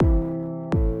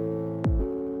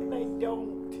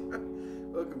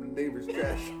Neighbor's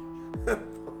Trash.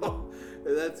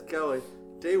 And that's Kelly.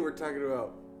 Today we're talking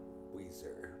about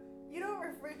Weezer. You don't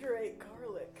refrigerate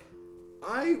garlic.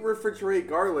 I refrigerate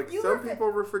garlic. Some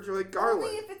people refrigerate garlic.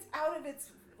 Only if it's out of its,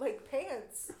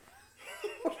 pants.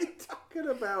 What are you talking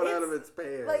about out of its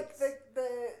pants? Like,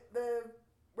 the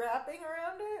wrapping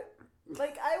around it?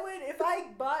 Like, I would, if I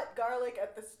bought garlic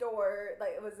at the store,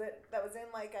 that was in,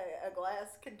 a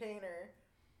glass container,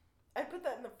 I'd put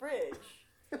that in the fridge.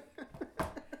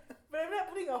 But I'm not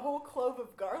putting a whole clove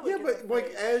of garlic in the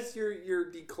fridge. As you're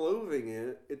decloving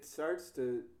it, it starts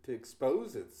to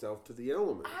expose itself to the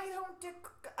elements.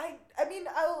 I mean,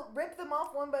 I'll rip them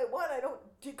off one by one. I don't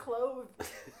declove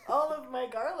all of my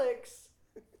garlics.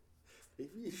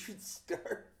 Maybe you should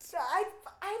start.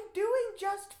 I'm doing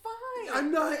just fine. I'm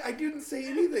not. I didn't say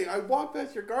anything. I walked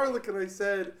past your garlic and I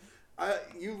said,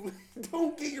 "You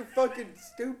don't get your fucking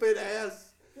stupid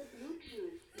ass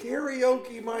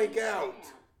karaoke mic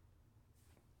out."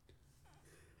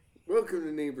 Welcome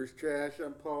to Neighbor's Trash.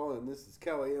 I'm Paul and this is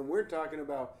Kelly, and we're talking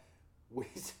about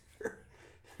Weezer.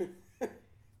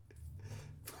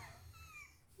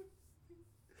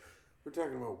 We're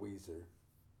talking about Weezer.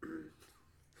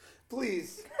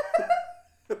 Please,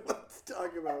 let's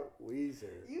talk about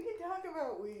Weezer. You can talk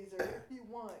about Weezer if you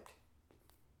want.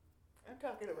 I'm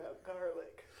talking about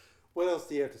garlic. What else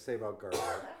do you have to say about garlic? I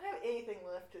don't have anything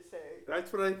left to say.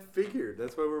 That's what I figured.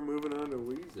 That's why we're moving on to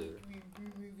Weezer.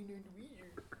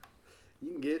 You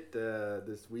can get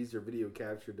this Weezer video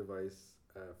capture device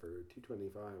for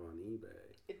 $225 on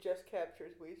eBay. It just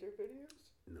captures Weezer videos?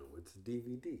 No, it's a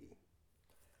DVD.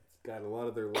 It's got a lot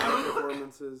of their live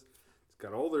performances. It's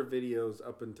got all their videos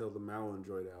up until the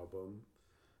Malandroid album.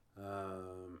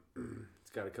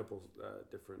 It's got a couple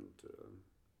different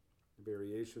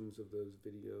variations of those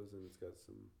videos, and it's got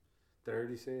some. Did I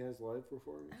already say it has live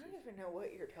performances? I don't even know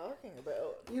what you're talking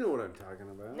about. You know what I'm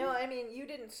talking about. No, I mean, you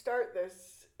didn't start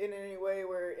this in any way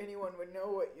where anyone would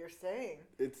know what you're saying.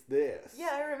 It's this.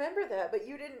 Yeah, I remember that, but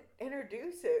you didn't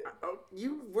introduce it.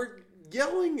 You were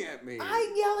yelling at me.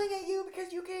 I'm yelling at you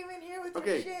because you came in here with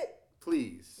your shit.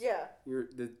 Please. Yeah.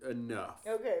 Enough.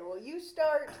 Okay, well, you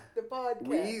start the podcast.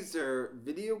 Weezer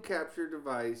video capture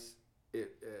device,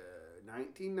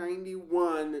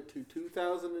 1991 to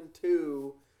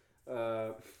 2002.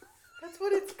 That's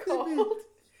what it's called.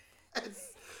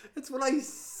 That's what I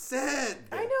said.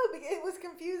 I know, but it was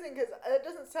confusing because it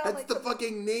doesn't sound That's like the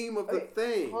fucking name of the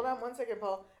thing. Hold on 1 second,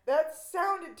 Paul. That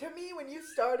sounded to me when you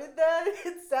started that.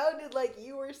 It sounded like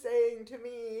you were saying to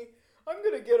me, "I'm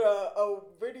gonna get a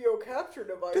video capture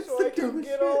device so I can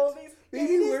get all these." It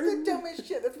is the dumbest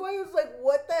shit. That's why I was like,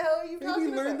 "What the hell are you talking about?"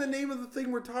 Maybe learn the name of the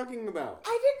thing we're talking about.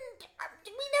 I didn't.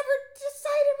 We never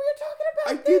decided we were talking about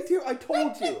I this. did too. I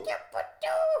told you.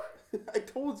 I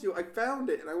told you. I found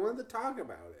it and I wanted to talk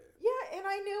about it. Yeah, and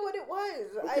I knew what it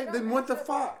was. Okay, then what the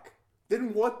fuck?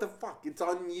 Then what the fuck? It's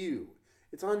on you.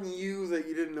 It's on you that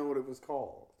you didn't know what it was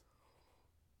called.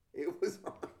 It was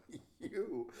on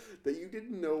you that you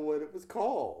didn't know what it was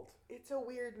called. It's a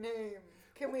weird name.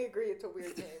 Can we agree it's a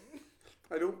weird name?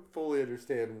 I don't fully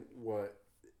understand what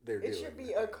they're doing. It should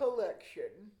be a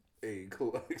collection. A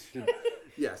collection.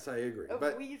 Yes, I agree. Of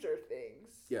Weezer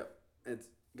things. Yep. It's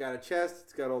got a chest.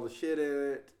 It's got all the shit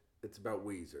in it. It's about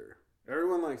Weezer.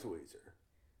 Everyone likes Weezer.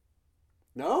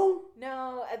 No?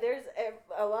 No, there's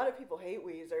a lot of people hate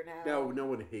Weezer now. No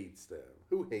one hates them.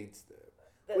 Who hates them?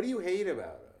 What do you hate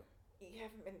about them? You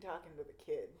haven't been talking to the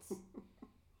kids.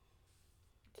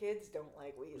 Kids don't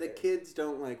like Weezer. The kids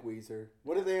don't like Weezer.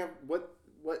 What do they have? What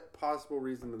possible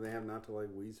reason do they have not to like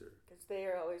Weezer? Because they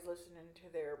are always listening to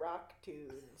their rock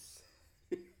tunes.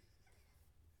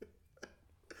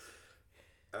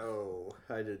 Oh,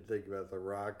 I didn't think about the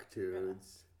rock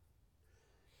tunes.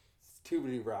 It's too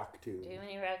many rock tunes. Too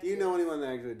many rock tunes. Do you know anyone that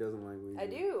actually doesn't like Weezer? I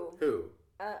do. Who?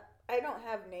 I don't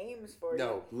have names for you.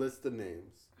 No, list the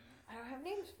names. I don't have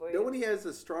names for you. Nobody has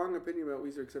a strong opinion about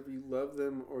Weezer except you love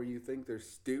them or you think they're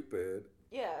stupid.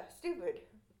 Yeah, stupid.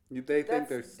 They think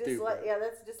they're stupid.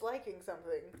 That's disliking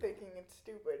something, thinking it's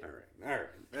stupid. All right.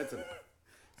 That's enough.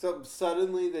 So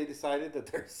suddenly they decided that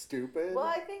they're stupid? Well,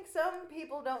 I think some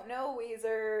people don't know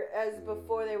Weezer as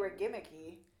before they were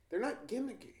gimmicky. They're not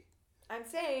gimmicky. I'm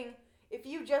saying, if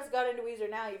you just got into Weezer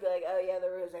now, you'd be like, oh yeah, the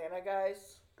Rosanna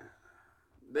guys.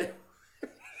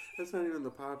 That's not even the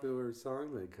popular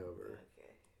song they cover.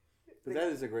 Okay. But that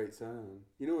is a great song.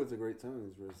 You know what's a great song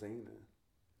is Rosanna.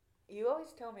 You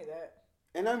always tell me that.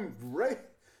 And I'm right.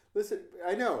 Listen,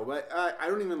 I know, but I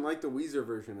don't even like the Weezer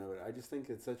version of it. I just think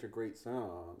it's such a great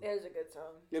song. It is a good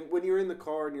song. And when you're in the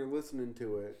car and you're listening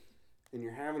to it, and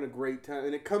you're having a great time,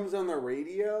 and it comes on the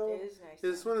radio. It is nice.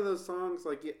 It's one of those songs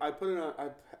like I put it on.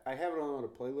 I have it on a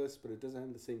playlist, but it doesn't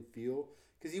have the same feel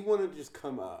because you want to just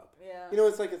come up. Yeah. You know,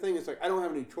 it's like a thing. It's like I don't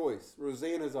have any choice.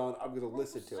 Rosanna's on. I'm gonna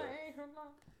listen to it.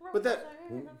 But that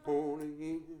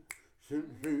morning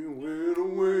should be went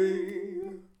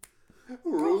away,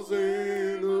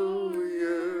 Rosanna,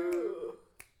 yeah.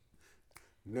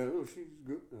 No, she's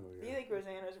good. Oh, yeah. Do you think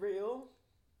Rosanna's real?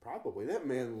 Probably. That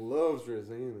man loves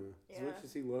Rosanna as Yeah. much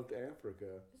as he loved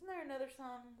Africa. Isn't there another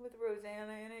song with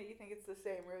Rosanna in it? You think it's the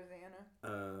same Rosanna?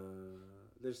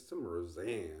 There's some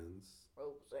Rosannes.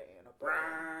 Rosanna.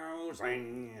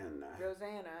 Rosanna.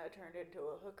 Rosanna turned into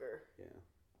a hooker Yeah.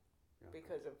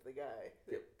 because of the guy.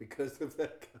 Yeah, because of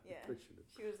that Yeah. competition.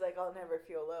 She was like, I'll never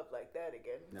feel love like that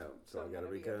again. No, so I I'm gotta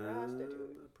gonna be a become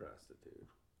prostitute. a prostitute.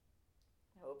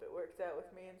 I hope it works out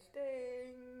with me and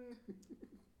Sting.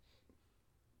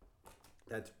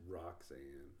 That's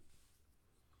Roxanne.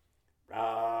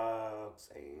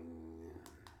 Roxanne.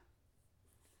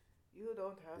 You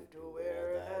don't have to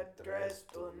wear that dress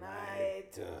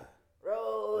tonight,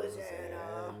 Rosanna.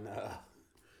 Rosanna.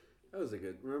 That was a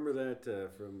good. Remember that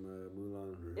from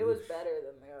Moulin Rouge? It was better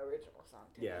than the original song.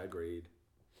 To Yeah, me. agreed.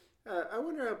 I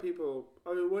wonder how people.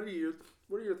 I mean, what are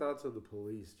your thoughts on the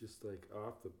Police? Just like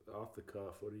off the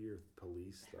cuff, what are your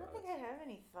Police I don't thoughts? think I have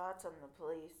any thoughts on the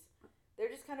Police. They're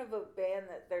just kind of a band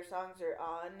that their songs are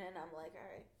on, and I'm like,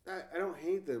 all right. I don't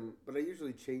hate them, but I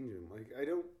usually change them. Like I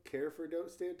don't care for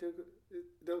Don't Stand So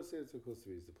Close to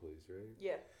Me as the Police, right?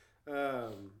 Yeah.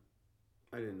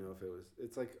 I didn't know if it was.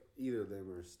 It's like either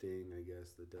them or Sting, I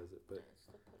guess, that does it. But It's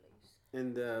the Police.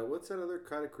 and what's that other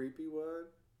kind of creepy one?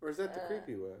 Or is that the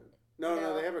creepy one? no.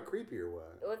 No, they have a creepier one.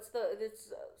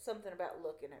 It's something about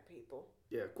looking at people.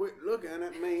 Yeah, quit looking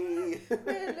at me.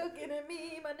 Quit looking at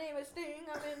me. My name is Sting.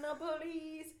 I'm in the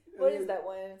police. What is that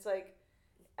one? It's like,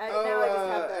 now I just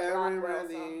have that Rockwell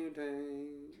song.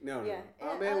 No, Yeah.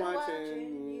 I've And been I'm watching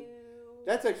you. you.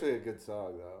 That's actually a good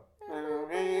song, though.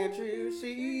 Can't you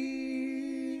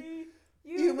see?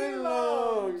 You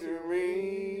belong to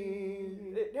me.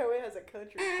 No, it has a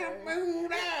country song.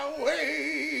 Moved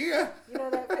away. You know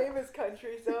that famous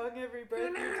country song, Every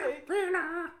Breath You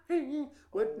Take?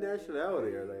 What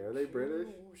nationality are they? Are they British?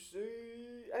 You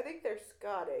see. I think they're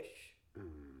Scottish.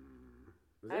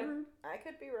 Is that right? I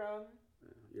could be wrong.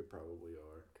 You probably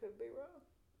are. Could be wrong.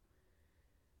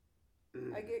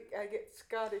 I get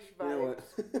Scottish You know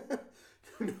vibes. what?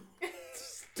 No,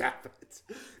 stop it.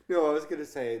 No, I was going to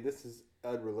say, this is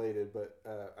unrelated, but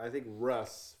I think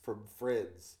Russ from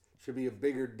Friends should be a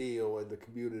bigger deal in the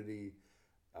community,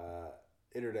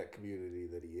 internet community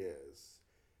that he is.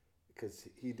 Because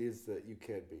he is that you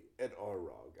can't be and are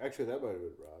wrong. Actually, that might have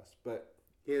been Ross, but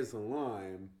he has a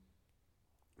line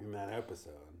in that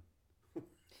episode.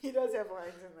 He does have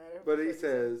lines in that. But he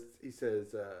says,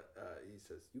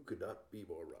 you could not be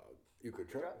more wrong. You could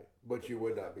try, but you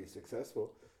would not be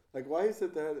successful. Like, why is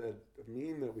it that a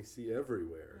meme that we see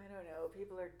everywhere? I don't know.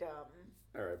 People are dumb.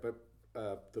 All right, but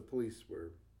the Police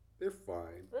they're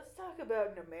fine. Let's talk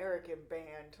about an American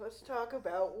band. Let's talk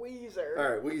about Weezer. All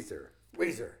right,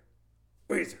 Weezer.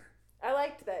 I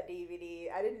liked that DVD.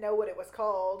 I didn't know what it was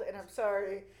called, and I'm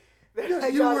sorry. That No, I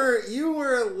you got-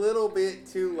 were a little bit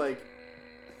too like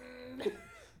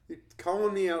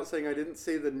calling me out saying I didn't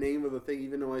say the name of the thing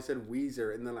even though I said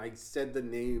Weezer and then I said the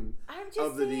name I'm just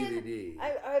of the saying, DVD.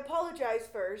 I apologize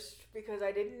first because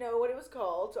I didn't know what it was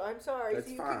called, so I'm sorry. That's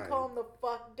so you fine. can calm the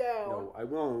fuck down. No, I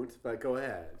won't, but go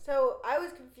ahead. So I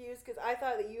was confused because I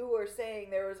thought that you were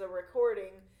saying there was a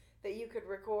recording that you could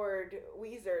record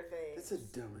Weezer things. That's the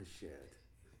dumbest shit.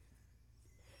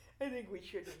 I think we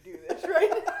shouldn't do this right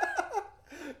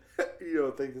now. You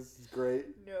don't think this is great?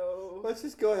 No. Let's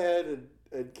just go ahead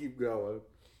and keep going.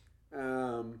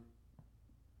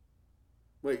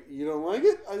 Wait, you don't like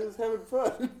it? I'm just having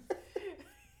fun.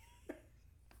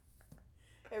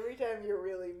 Every time you're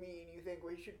really mean, you think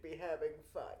we should be having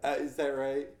fun. Is that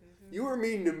right? Mm-hmm. You were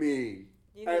mean to me.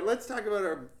 All right, let's talk about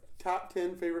our top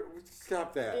 10 favorite.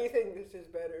 Stop that. Do you think this is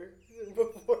better than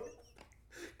before?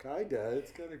 Kinda.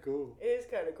 It's kind of cool. It is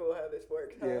kind of cool how this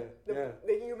works, huh? Yeah,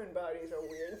 The human bodies are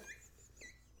weird.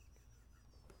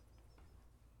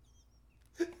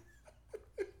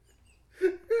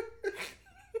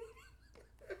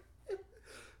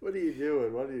 What are you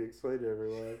doing? Why don't you explain to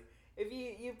everyone? If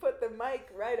you put the mic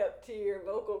right up to your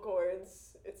vocal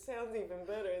cords, it sounds even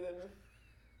better than...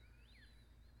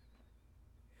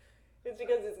 It's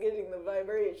because it's getting the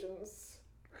vibrations.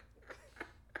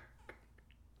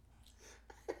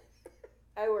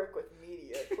 I work with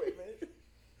media equipment.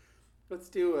 Let's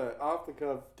do a off the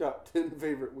cuff top 10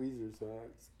 favorite Weezer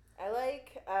songs. I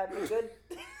like the good...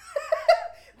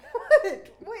 good.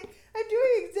 Wait, I'm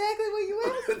doing exactly what you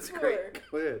asked That's for.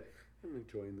 great. Go ahead. I'm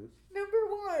enjoying this. Number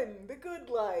 1, The Good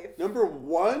Life. Number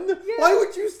 1? Yeah. Why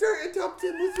would you start a top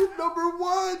 10 list with number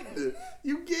 1?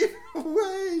 You gave it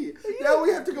away. Now we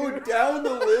have to go down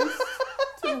the list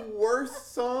to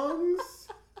worst songs?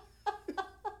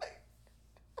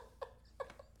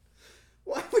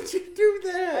 Why would you do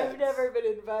that? I've never been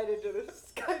invited to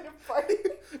this kind of party.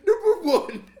 Number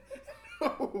 1.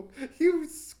 No, you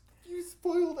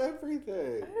spoiled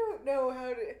everything. I don't know how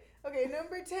to... Okay,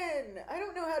 number 10. I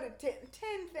don't know how to... 10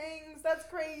 things? That's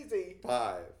crazy.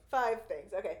 5. 5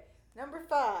 things. Okay. Number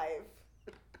 5.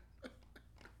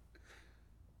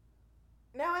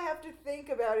 Now I have to think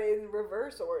about it in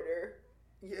reverse order.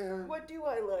 Yeah. What do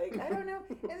I like? I don't know.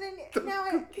 And then now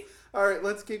I... All right,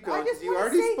 let's keep going. I just You wanna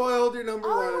already say- spoiled your number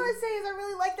All 1. I want to say is I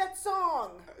really like that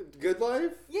song. Good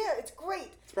Life? Yeah, it's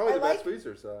great. It's probably I the like- best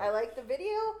Weezer song. I like the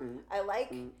video. Mm. I like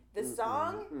the Mm,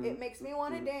 song. mm, It makes me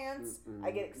want to mm, dance. mm,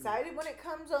 I get excited when it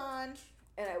comes on,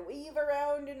 and I weave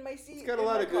around in my seat. It's got a in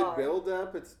lot my of good car. build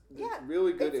up. It's Yeah,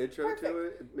 really good it's intro perfect. to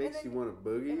it. It makes then you want to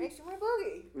boogie. It makes you want to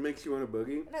boogie, It makes you want to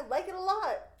boogie. and I like it a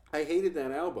lot. I hated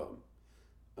that album.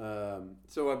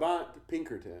 So I bought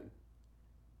Pinkerton.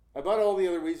 I bought all the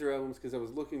other Weezer albums because I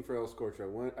was looking for El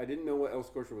Scorcho. I didn't know what El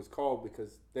Scorcho was called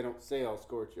because they don't say El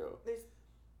Scorcho. They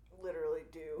literally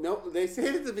do. No, they say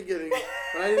it at the beginning,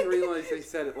 but I didn't realize they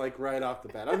said it like right off the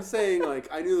bat. I'm saying like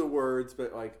I knew the words,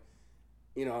 but like,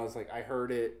 you know, I was like I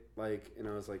heard it like, and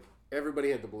I was like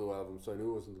everybody had the Blue album, so I knew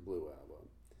it wasn't the Blue album.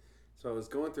 So I was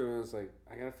going through and I was like,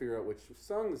 I gotta figure out which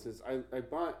song this is. I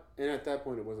bought, and at that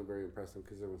point it wasn't very impressive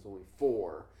because there was only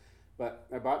 4. But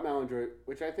I bought Malandroit,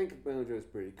 which I think Malandroit is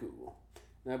pretty cool.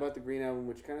 And I bought the Green album,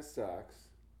 which kind of sucks.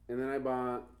 And then I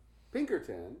bought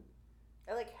Pinkerton.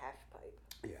 I like Hash Pipe.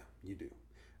 Yeah, you do.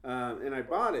 And I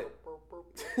bought it.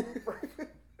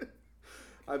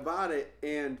 I bought it,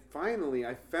 and finally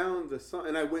I found the song.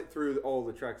 And I went through all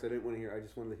the tracks I didn't want to hear. I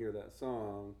just wanted to hear that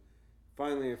song.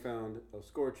 Finally I found El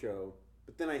Scorcho.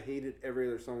 But then I hated every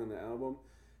other song on the album.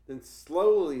 Then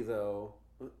slowly, though,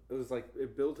 it was like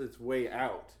it built its way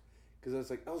out. Because I was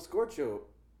like, El Scorcho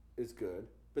is good.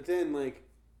 But then, like,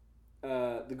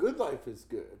 The Good Life is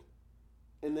good.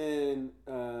 And then,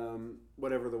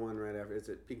 whatever the one right after, is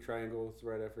it Pink Triangle? It's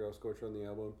right after El Scorcho on the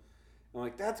album. I'm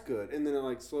like, that's good. And then,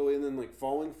 like, slowly, and then, like,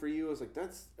 Falling For You, I was like,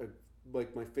 that's,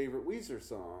 like, my favorite Weezer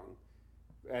song.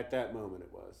 At that moment,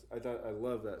 it was. I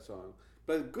love that song.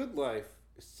 But Good Life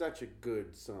is such a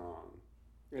good song.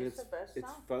 And It's the best it's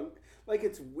song. funk. Like,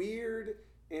 it's weird.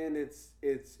 And it's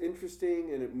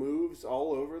interesting, and it moves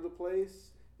all over the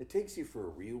place. It takes you for a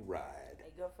real ride.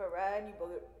 You go for a ride, you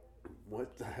both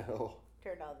What the hell?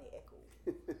 turn on the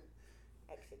echo.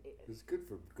 Accident. It's good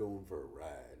for going for a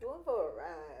ride. Going for a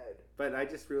ride. But I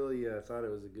just really thought it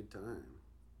was a good time.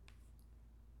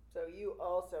 So you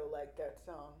also like that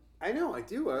song. I know, I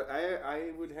do.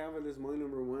 I would have it as my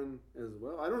number 1 as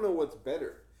well. I don't know what's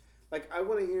better. Like, I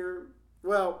want to hear,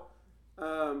 well,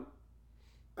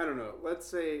 I don't know. Let's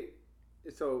say,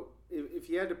 so if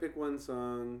you had to pick one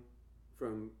song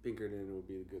from Pinkerton, it would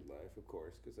be The Good Life, of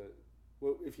course.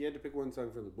 Well, if you had to pick one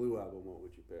song from the Blue album, what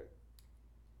would you pick?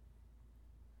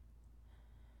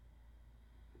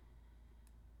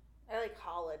 I like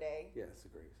Holiday. Yeah, it's a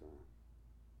great song.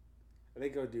 I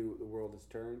think I'll do The World Has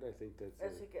Turned. I think that's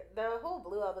That's a good, the whole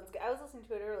Blue album's good. I was listening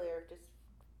to it earlier just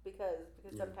because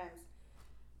Yeah. sometimes,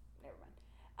 never mind.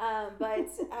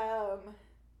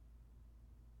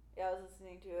 Yeah, I was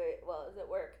listening to it while I was at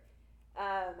work.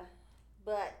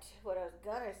 But what I was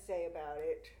gonna say about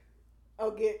it,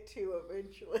 I'll get to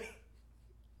eventually.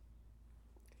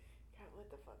 God, what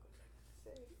the fuck was I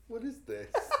gonna say? What is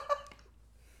this?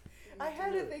 I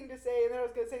had a thing to say, and then I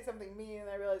was gonna say something mean, and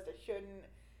I realized I shouldn't.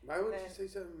 Why would then- you say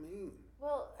something mean?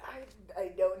 Well, I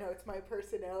don't know. It's my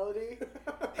personality.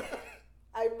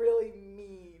 I'm really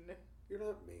mean. You're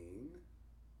not mean.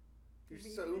 You're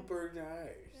Mean? super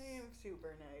nice. I am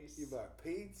super nice. You bought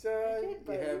pizza. I did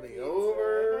buy You you had me pizza.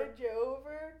 over. I had you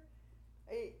over.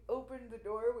 I opened the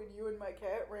door when you and my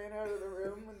cat ran out of the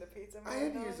room when the pizza man I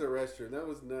had to on. use the restroom. That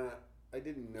was not. I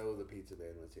didn't know the pizza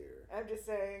man was here. I'm just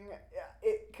saying,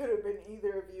 it could have been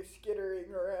either of you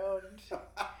skittering around.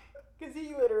 Because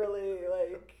he literally,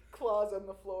 like, claws on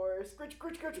the floor, scritch,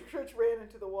 scritch, scritch, scritch, ran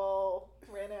into the wall,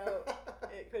 ran out.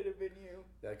 It could have been you.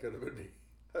 That could have been me.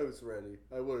 I was ready.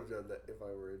 I would have done that if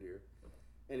I were in here.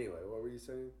 Anyway, what were you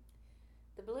saying?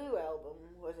 The Blue album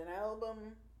was an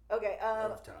album. Okay,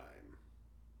 Of time.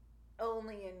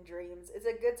 Only in Dreams. It's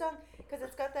a good song because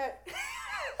it's got that.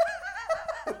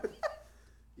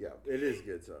 Yeah, it is a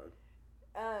good song.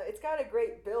 It's got a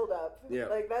great build up. Yeah.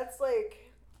 Like, that's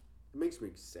like. It makes me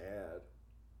sad.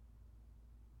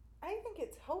 I think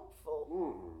it's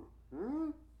hopeful.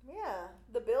 Hmm? Yeah,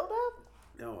 the build up.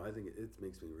 No, I think it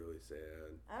makes me really sad.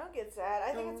 I don't get sad.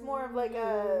 I think it's more of like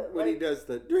a when he does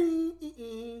the dream.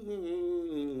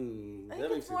 I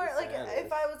think it's more like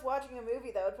if I was watching a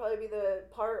movie, that would probably be the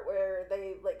part where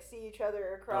they like see each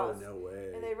other across. Oh, no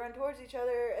way. And they run towards each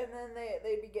other, and then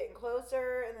they'd be getting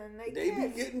closer, and then they be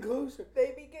getting closer.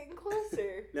 They'd be getting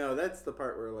closer. No, that's the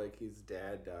part where like his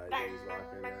dad died and he's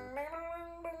walking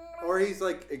around. Or he's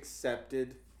like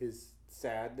accepted his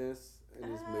sadness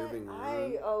and is moving on.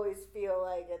 I always feel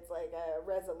like it's like a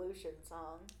resolution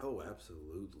song. Oh,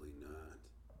 absolutely not.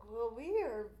 Well,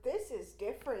 this is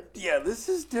different. Yeah, this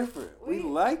is different. We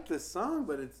like the song,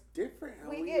 but it's different.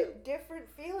 We get different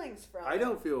feelings from it. I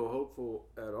don't feel hopeful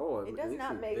at all. It does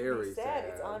not make me sad.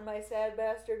 It's on my Sad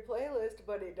Bastard playlist,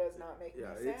 but it does not make me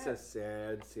sad. Yeah, it's a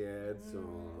sad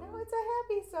song. No, it's a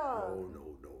happy song.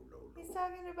 No. He's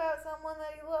talking about someone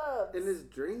that he loves. In his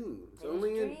dreams.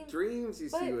 In dreams you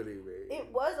see what he made.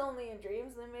 It was only in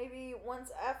dreams, and maybe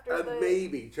once after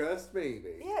maybe, just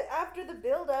maybe. Yeah, after the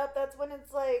build-up, that's when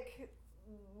it's like,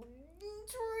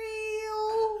 it's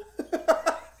real.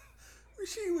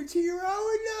 She was here all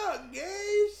along,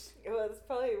 guys. Well, that's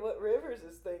probably what Rivers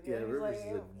is thinking. Yeah, He's Rivers like, is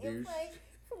a douche. It's like,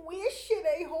 wish it,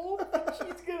 I hope. And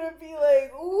she's going to be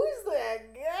like, who's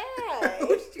that guy?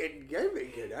 Who's that guy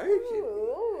making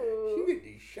She get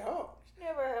these songs.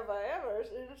 Never have I ever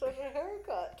seen such a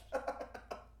haircut.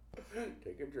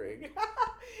 Take a drink.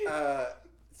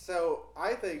 So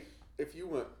I think if you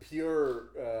want pure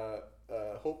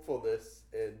hopefulness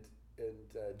and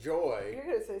joy, you're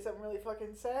gonna say something really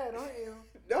fucking sad, aren't you?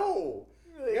 No,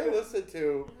 you gotta listen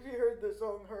to. Have you heard the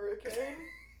song Hurricane?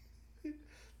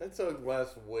 That song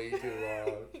lasts way too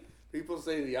long. People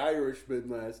say The Irishman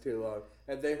lasts too long.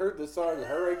 Have they heard the song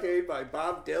Hurricane by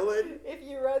Bob Dylan? If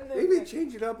you run them, maybe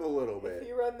change it up a little bit. If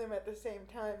you run them at the same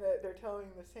time, that they're telling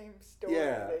the same story.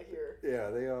 Yeah, they hear. Yeah,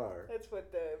 they are. That's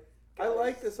what the. I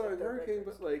like the song Hurricane,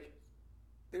 but like,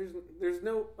 there's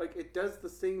no like it does the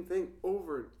same thing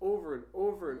over and over and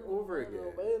over and over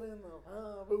again.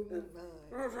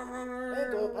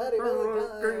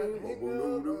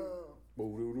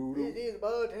 It is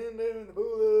bartender in the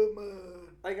pool of mud.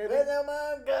 I got it. Oh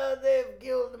my God, they've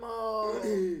killed them all.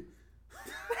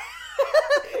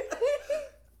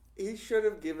 He should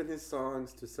have given his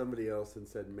songs to somebody else and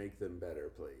said, "Make them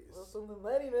better, please." Well, something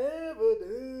that he never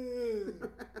did.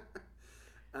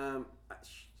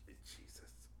 Jesus.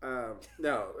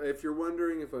 No, if you're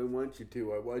wondering if I Want You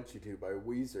To, I Want You To by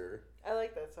Weezer. I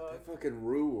like that song. That fucking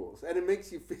rules. And it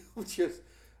makes you feel just...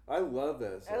 I love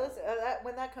that song. I listen,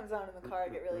 when that comes on in the car, I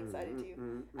get really excited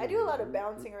too. I do a lot of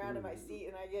bouncing around in my seat,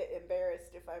 and I get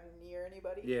embarrassed if I'm near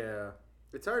anybody. Yeah.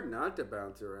 It's hard not to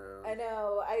bounce around. I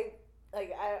know. I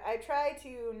try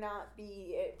to not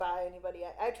be by anybody.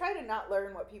 I try to not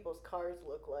learn what people's cars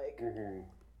look like. Mm-hmm.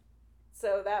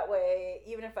 So that way,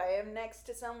 even if I am next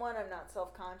to someone, I'm not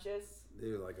self-conscious.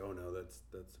 You're like, oh no, that's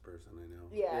the person I know.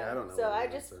 Yeah, I don't know. So I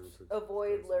just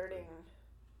avoid learning.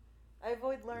 I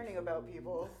avoid learning about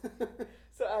people,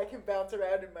 so I can bounce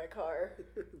around in my car.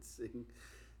 Sing.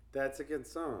 That's a good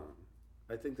song.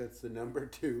 I think that's the number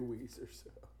 2 Weezer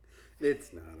song.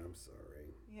 It's not. I'm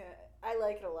sorry. Yeah, I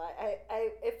like it a lot.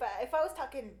 If I was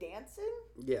talking dancing.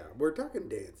 Yeah, we're talking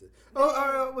dancing.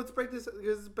 Oh, let's break this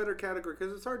because it's a better category.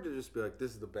 Because it's hard to just be like,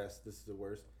 this is the best, this is the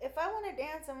worst. If I want to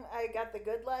dance, I got the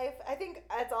good life. I think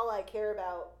that's all I care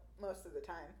about most of the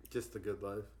time. Just the good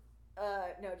life.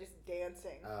 No, just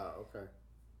dancing. Oh, okay.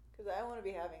 Because I want to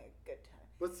be having a good time.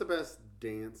 What the best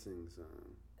dancing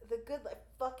song? The Good Life.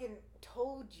 Fucking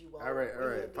told you all. All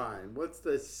right, fine. What's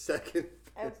the second?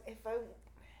 If you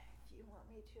want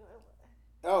me to,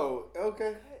 I will. Oh,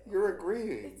 okay. You're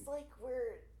agreeing. It's like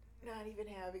we're not even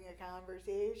having a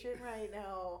conversation right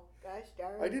now. Gosh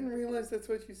darn. I didn't realize that's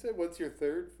what you said. What's your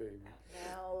third favorite?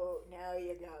 Now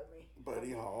you got me.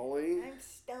 Buddy Holly. I'm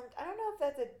stumped. I don't know if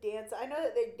that's a dance. I know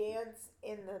that they dance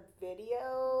in the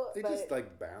video. They just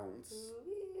like bounce.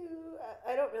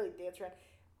 I don't really dance around.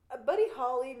 Buddy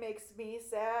Holly makes me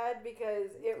sad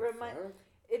because it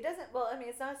doesn't. Well, I mean,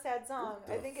 it's not a sad song.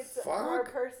 I think it's more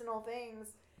personal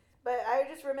things. But I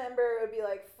just remember it would be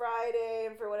like Friday,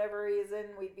 and for whatever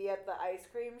reason, we'd be at the ice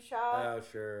cream shop. Oh,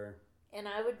 sure. And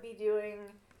I would be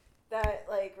doing that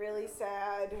like really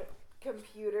sad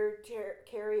computer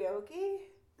karaoke.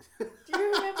 Do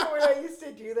you remember when I used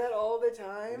to do that all the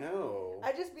time? No.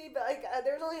 I'd just be like,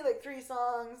 there's only like 3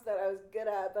 songs that I was good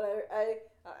at, but I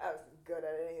wasn't good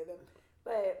at any of them.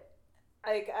 But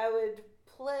like I would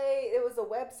play. It was a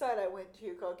website I went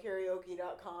to called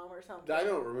karaoke.com or something. I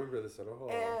don't remember this at all.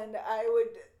 And I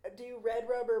would do Red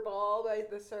Rubber Ball by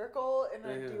The Circle, and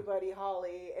I'd do Buddy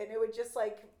Holly, and it would just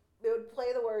like it would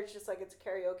play the words just like it's a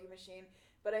karaoke machine.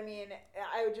 But I mean,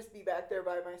 I would just be back there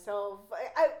by myself.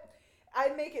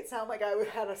 I'd make it sound like I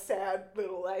had a sad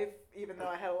little life, even though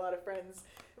I had a lot of friends.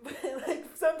 But like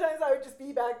sometimes I would just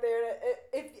be back there, and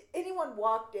if anyone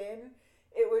walked in,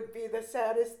 it would be the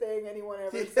saddest thing anyone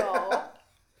ever saw.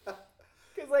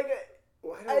 Because like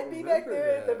I'd be back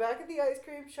there at the back of the ice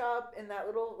cream shop in that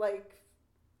little like.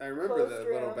 I remember that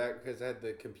little back because I had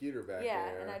the computer back there.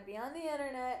 Yeah, and I'd be on the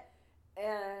internet,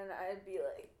 and I'd be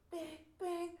like, bang,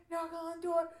 bang, knock on the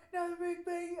door, another big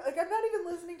bang. Like, I'm not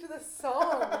even listening to the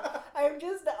song. I'm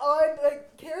just on,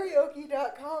 like,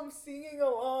 karaoke.com singing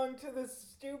along to the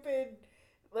stupid,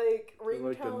 like,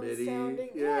 ringtone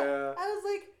sounding. Yeah. I was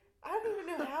like, I don't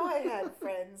even know how I had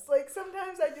friends. Like,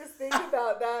 sometimes I just think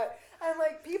about that. I'm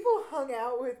like, people hung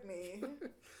out with me.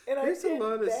 And there's a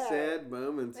lot of sad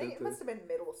moments. Like, it must have been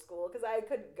middle school because I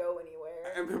couldn't go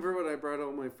anywhere. I remember when I brought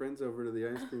all my friends over to the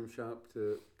ice cream shop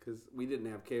because we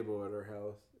didn't have cable at our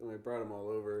house, and I brought them all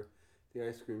over the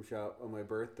ice cream shop on my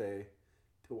birthday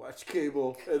to watch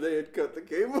cable, and they had cut the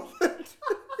cable.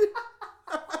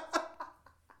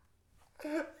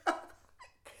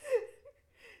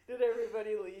 Did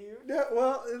everybody leave? Yeah,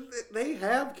 well, they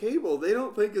have cable. They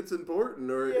don't think it's important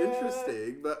or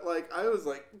interesting. But, like, I was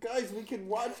like, guys, we can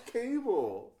watch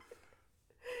cable.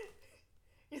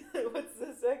 What's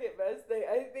the second best thing?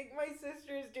 I think my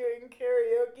sister's doing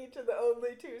karaoke to the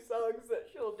only 2 songs that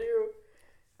she'll do.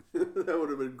 That would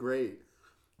have been great.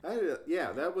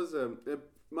 That was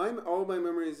all my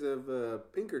memories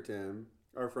of Pinkerton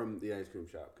are from the ice cream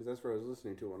shop because that's where I was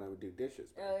listening to when I would do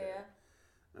dishes. Oh yeah.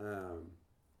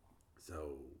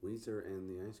 So Weezer and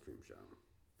the ice cream shop.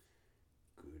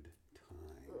 Good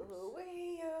times. Ooh,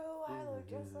 I look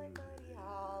just like Buddy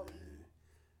Holly.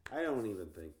 I don't even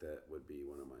think that would be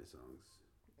one of my songs.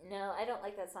 No, I don't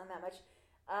like that song that much.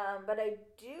 But I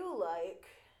do like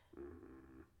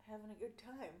having a good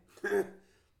time.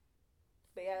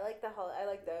 But yeah, I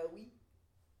like the we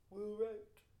will write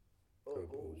a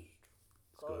ghost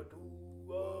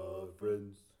our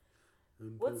friends.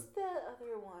 What's the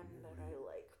other one that I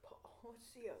like, Paul?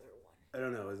 What's the other one? I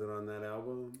don't know. Is it on that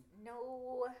album?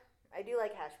 No, I do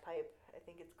like Hash Pipe. I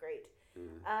think it's great.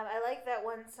 I like that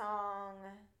one song.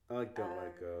 I like Don't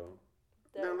Let Go.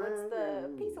 What's the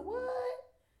piece of what?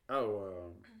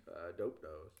 Oh, Dope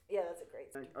Nose. Yeah, that's a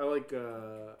great song. I like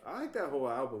that whole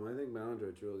album. I think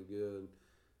Malandro's really good.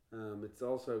 It's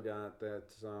also got that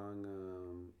song,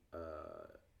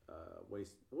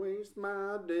 Waste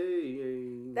My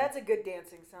Day. That's a good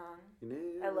dancing song.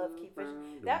 I love Keep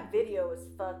Fishing. That video was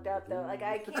fucked up though. Like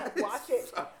I can't watch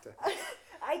it.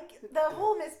 The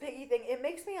whole Miss Piggy thing, it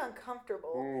makes me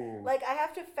uncomfortable. Like I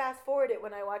have to fast forward it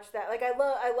when I watch that. Like I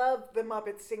love the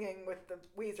Muppets singing with the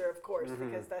Weezer, of course,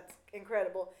 because that's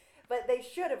incredible. But they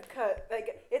should have cut.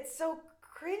 Like it's so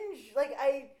cringe. Like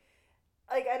I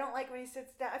don't like when he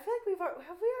sits down. I feel like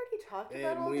have we already talked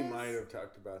about all this? We might have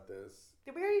talked about this.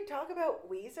 Did we already talk about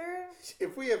Weezer?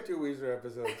 If we have 2 Weezer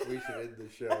episodes, we should end the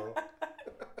show.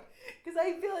 Because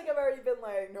I feel like I've already been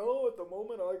like, no, at the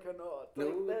moment I cannot.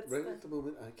 Like, at the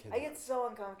moment I cannot. I get so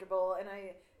uncomfortable, and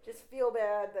I just feel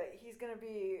bad that he's going to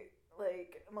be,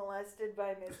 like, molested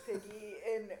by Miss Piggy,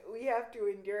 and we have to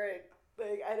endure it.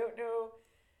 Like, I don't know.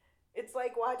 It's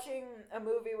like watching a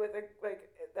movie with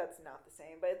that's not the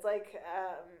same, but it's like,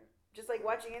 just like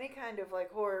watching any kind of,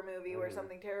 like, horror movie where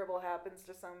something terrible happens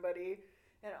to somebody,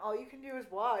 and all you can do is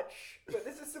watch. But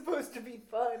this is supposed to be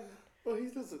fun. Well, he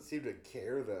doesn't seem to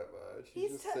care that much.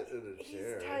 He's just sitting in a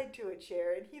chair. He's tied to a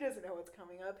chair, and he doesn't know what's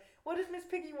coming up. What does Miss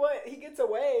Piggy want? He gets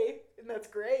away, and that's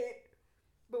great.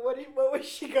 But what was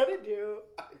she gonna do?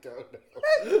 I don't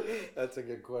know. That's a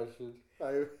good question.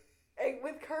 And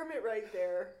with Kermit right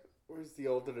there. Where's the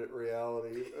alternate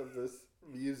reality of this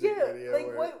music video?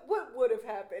 Like what would have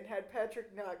happened had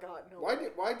Patrick not gotten away?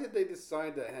 Why did they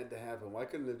decide that had to happen? Why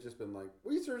couldn't it have just been like,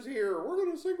 Weezer's here, we're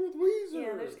gonna sing with Weezer?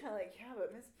 Yeah, they're just kind of like, yeah,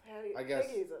 but Miss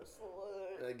Piggy's a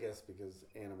slut. I guess because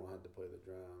Animal had to play the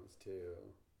drums too.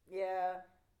 Yeah,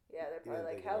 they're probably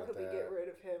like, how could we get rid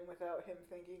of him without him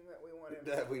thinking that we want him?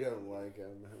 That we don't like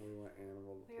him. We want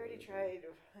Animal. We already tried.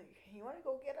 You want to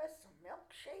go get us some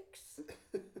milkshakes?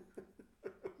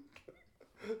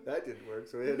 That didn't work.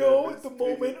 So we had no, at the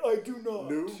moment I do not.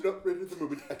 No, not right at the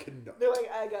moment. I cannot. They're like,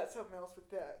 I got something else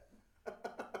with that.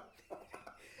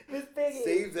 Miss Piggy.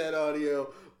 Save that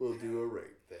audio. We'll do a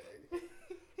rape thing.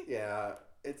 Yeah,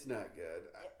 it's not good.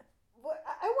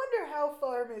 I wonder how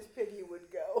far Miss Piggy would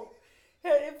go.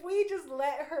 If we just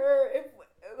let her,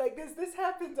 like this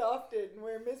happens often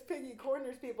where Miss Piggy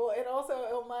corners people, and also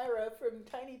Elmira from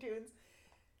Tiny Toons.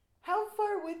 How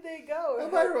far would they go?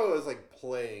 Elmira was like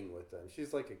playing with them.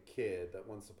 She's like a kid that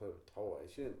wants to play with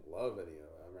toys. She didn't love any of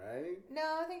them, right?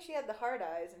 No, I think she had the hard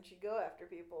eyes and she'd go after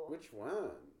people. Which one?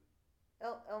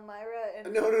 Elmira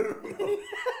and... No.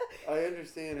 I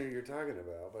understand who you're talking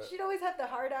about, but... She'd always have the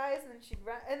hard eyes and she'd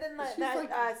run... And then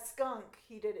skunk,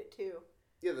 he did it too.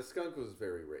 Yeah, the skunk was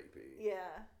very rapey.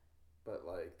 Yeah. But,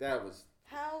 like, that was...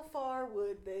 How far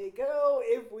would they go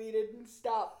if we didn't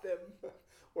stop them?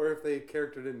 Or if the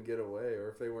character didn't get away, or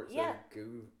if they weren't so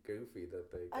goofy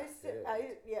that they got hit.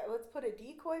 Let's put a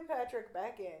decoy Patrick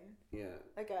back in. Yeah.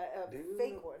 Like a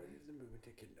fake one.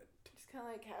 Just kind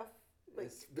of like half... Like,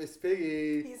 Miss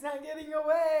Piggy. He's not getting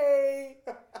away.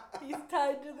 He's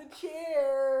tied to the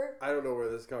chair. I don't know where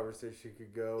this conversation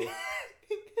could go.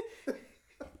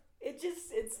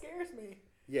 It scares me.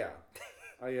 Yeah,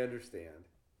 I understand.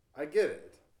 I get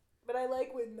it. But I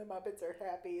like when the Muppets are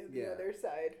happy on the other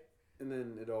side. And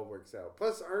then it all works out.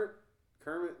 Plus, aren't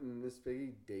Kermit and Miss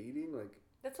Piggy dating? Like,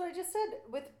 that's what I just said.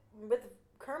 With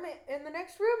Kermit in the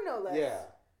next room, no less. Yeah.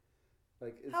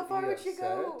 Like, how far would she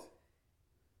go?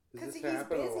 Does this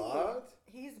happen a lot?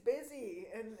 He's busy,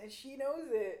 and she knows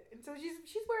it, and so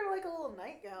she's wearing like a little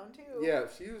nightgown too. Yeah,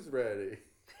 she was ready.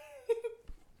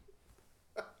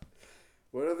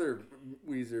 What other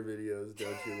Weezer videos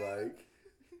don't you like?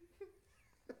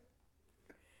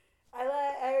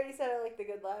 I already said I like The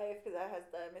Good Life because that has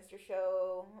the Mr.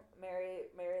 Show,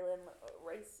 Marilyn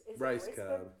Rice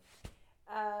Cub.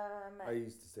 I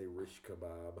used to say Rish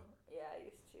Kebab. Yeah, I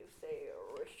used to say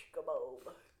Rish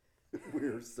Kebab.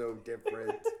 We're so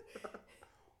different.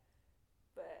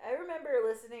 But I remember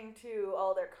listening to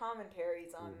all their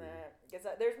commentaries on because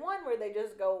there's one where they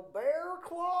just go Bear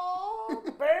Claw,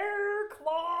 Bear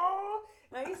Claw,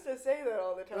 and I used to say that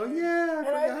all the time. Oh yeah,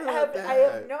 and I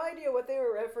have no idea what they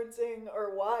were referencing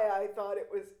or why I thought it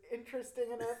was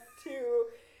interesting enough to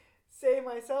say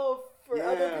myself for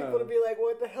other people to be like,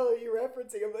 "What the hell are you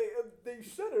referencing?" I'm like, "They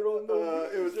said it on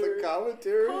the." It was the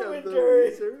commentary of the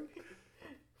Weezer.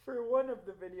 For one of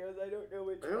the videos, I don't know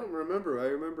which. I don't remember. I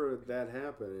remember that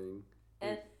happening.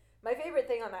 And my favorite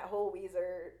thing on that whole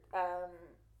Weezer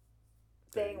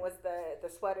thing was the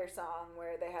sweater song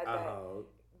where they had that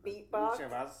beatbox. Each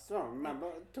of us remember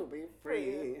to be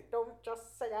free. Don't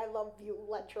just say I love you.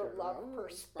 Let your love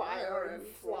perspire and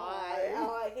fly.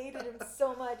 Oh, I hated him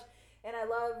so much. And I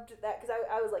loved that because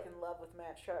I was like in love with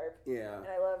Matt Sharp. Yeah. And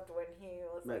I loved when he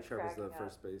was Matt like Sharp was the cracking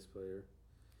first bass player.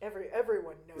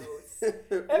 Everyone knows.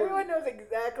 Everyone knows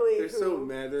exactly They're who. so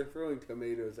mad. They're throwing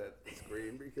tomatoes at the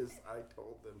screen because I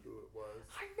told them who it was.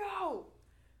 I know.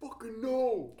 Fucking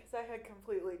no. Because I had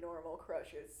completely normal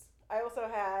crushes. I also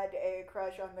had a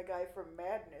crush on the guy from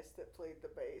Madness that played the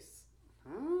bass.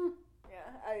 Huh?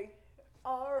 Yeah,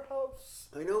 our house.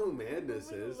 I know who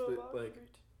Madness is, but like,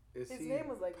 is he name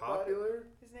was like popular?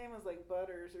 His name was like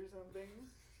Butters or something.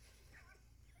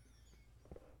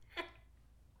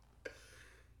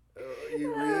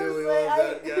 You really love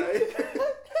that guy?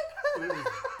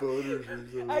 Butters or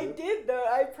something. I did though.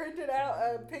 I printed out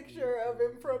a picture of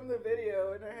him from the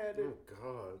video and I had it. Oh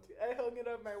God! I hung it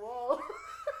on my wall.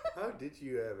 How did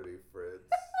you have any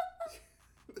friends?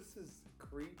 This is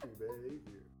creepy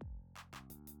behavior.